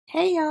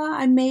Hey y'all,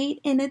 I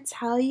made an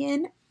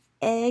Italian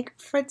egg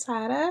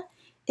frittata.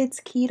 It's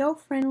keto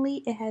friendly.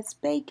 It has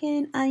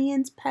bacon,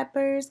 onions,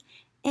 peppers,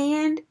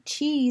 and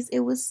cheese. It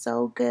was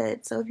so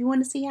good. So if you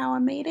want to see how I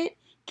made it,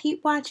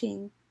 keep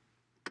watching.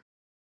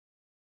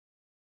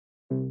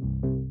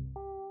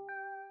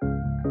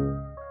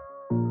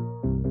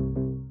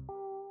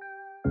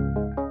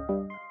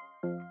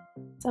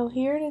 So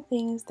here are the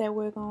things that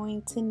we're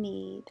going to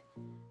need.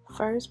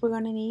 First, we're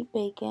going to need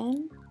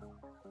bacon,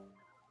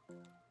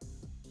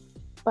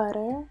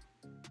 butter,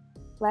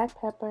 black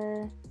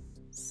pepper,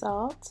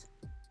 salt,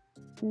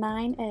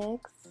 9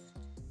 eggs,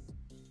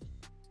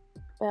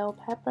 bell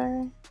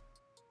pepper,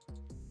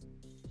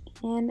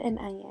 and an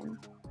onion.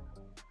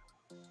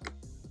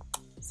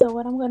 So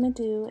what I'm going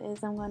to do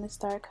is I'm going to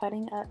start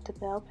cutting up the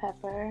bell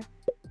pepper,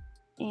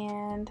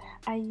 and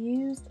I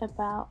used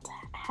about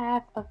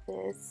half of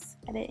this.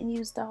 I didn't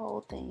use the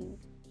whole thing.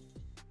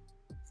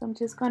 So I'm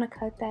just going to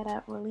cut that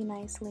up really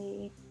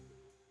nicely.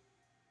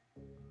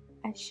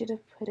 I should have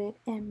put it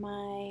in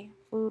my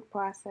food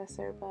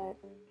processor, but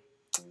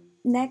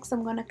next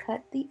I'm going to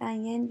cut the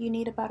onion. You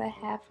need about a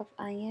half of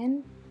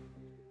onion.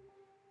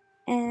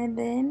 And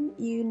then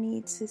you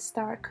need to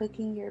start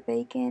cooking your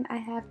bacon. I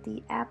have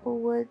the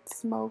Applewood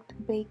smoked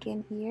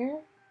bacon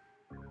here.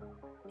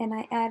 And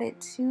I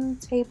added 2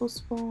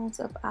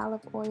 tablespoons of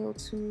olive oil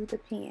to the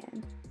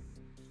pan.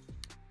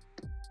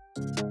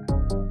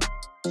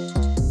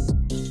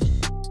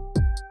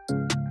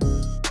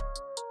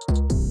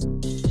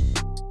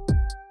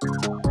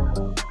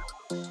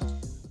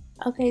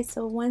 Okay,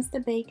 so once the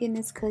bacon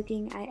is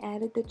cooking, I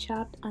added the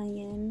chopped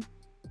onion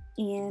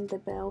and the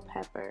bell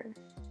pepper.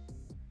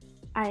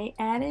 I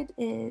added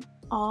it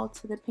all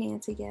to the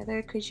pan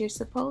together because you're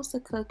supposed to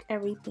cook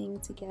everything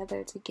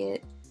together to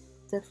get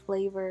the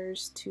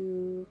flavors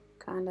to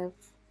kind of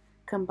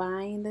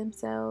combine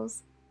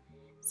themselves.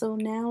 So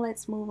now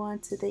let's move on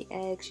to the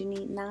eggs. You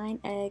need 9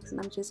 eggs,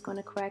 and I'm just going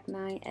to crack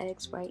 9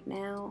 eggs right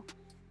now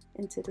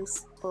into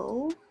this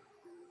bowl.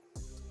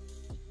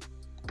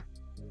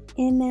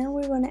 And now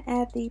we're going to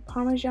add the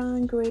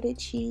Parmesan grated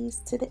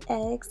cheese to the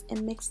eggs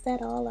and mix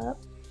that all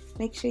up.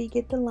 Make sure you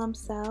get the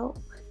lumps out.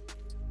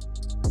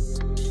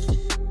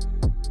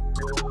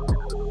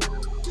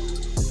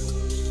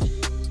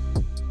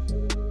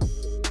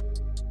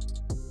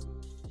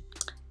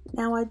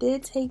 Now I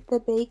did take the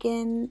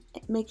bacon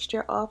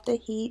mixture off the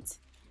heat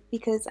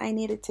because I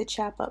needed to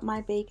chop up my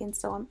bacon,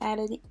 so I'm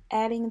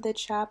adding the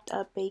chopped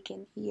up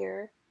bacon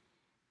here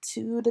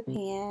to the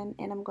pan,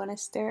 and I'm going to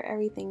stir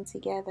everything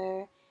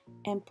together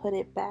and put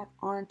it back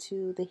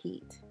onto the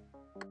heat.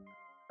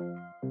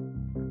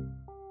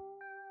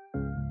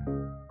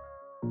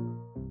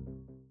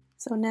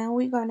 So now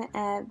we're going to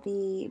add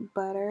the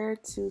butter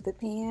to the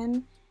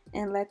pan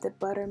and let the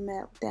butter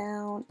melt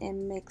down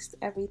and mix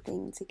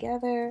everything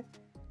together.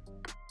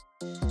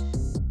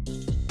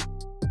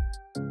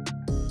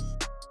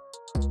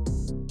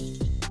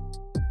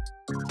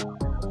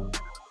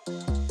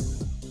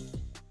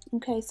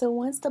 Okay, so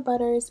once the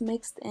butter is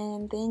mixed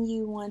in, then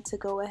you want to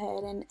go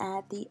ahead and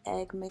add the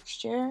egg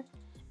mixture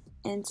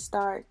and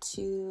start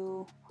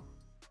to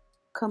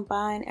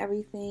combine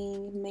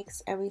everything,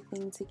 mix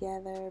everything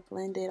together,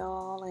 blend it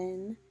all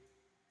in,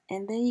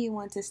 and then you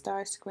want to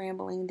start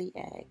scrambling the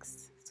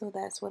eggs. So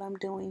that's what I'm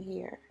doing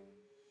here.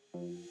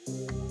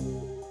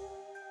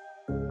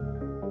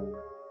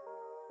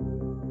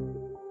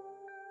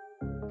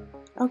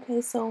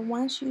 Okay, so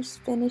once you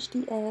finish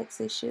the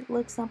eggs, it should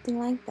look something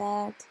like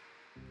that.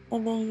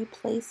 And then you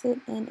place it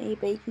in a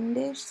baking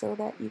dish so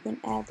that you can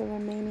add the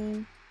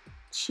remaining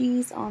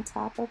cheese on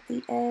top of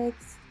the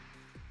eggs.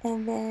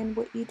 And then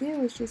what you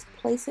do is just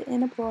place it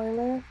in a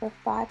broiler for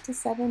 5 to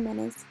 7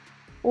 minutes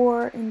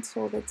or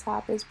until the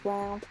top is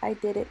browned. I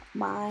did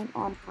mine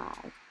on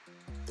high.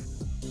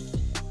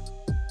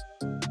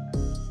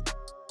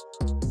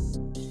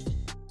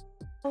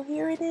 So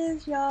here it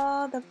is,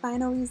 y'all, the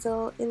final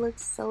result. It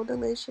looks so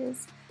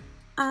delicious.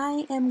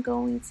 I am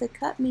going to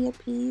cut me a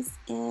piece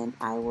and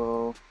I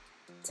will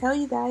tell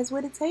you guys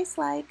what it tastes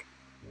like.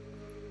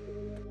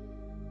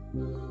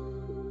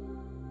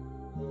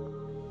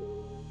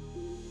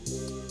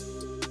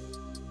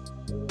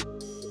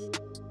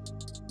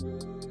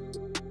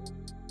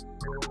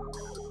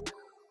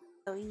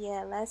 So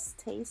yeah, let's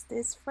taste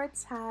this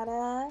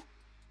frittata,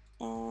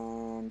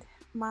 and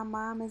my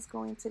mom is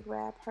going to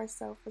grab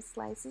herself a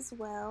slice as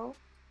well,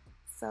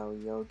 so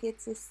you'll get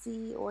to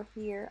see or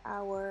hear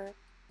our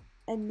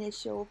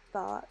initial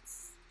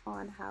thoughts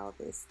on how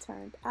this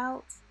turned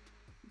out,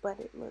 but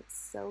it looks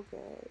so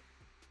good.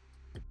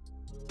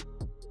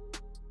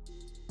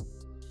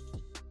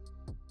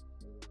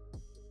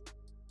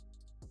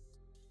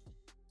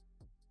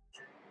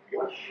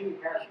 What she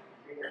has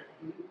there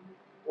eaten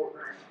or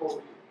been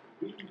exposed to,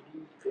 we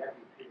need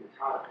Debbie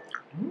Frittata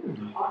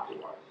to talk to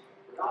us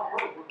without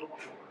her. We're going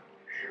over.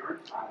 Sharon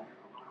Simon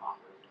from my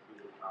office, who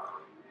is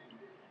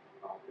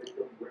our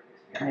victim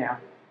witness. Yeah,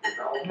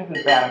 this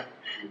is better.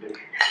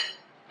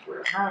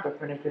 I have to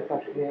finish this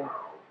up here.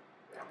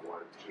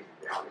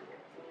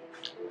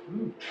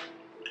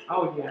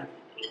 Oh yeah.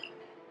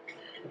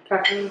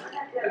 peppers,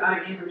 the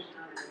onions.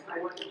 I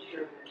wasn't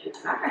sure that she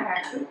I can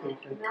have 2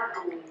 pieces. not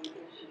only is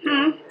she I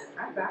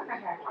can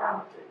have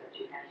some. that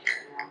she has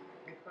now,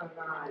 Because,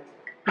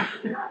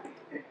 not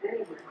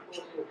anywhere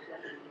close to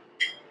accepting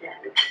that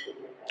which she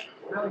did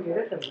that. oh yeah,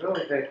 this is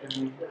really good to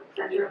me.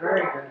 Center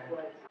Very of good.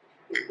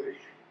 was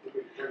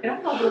It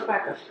almost looks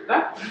like a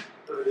stuffing.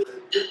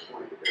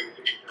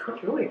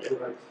 It's really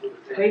good.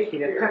 Tasty.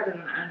 The peppers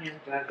and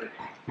onions does it.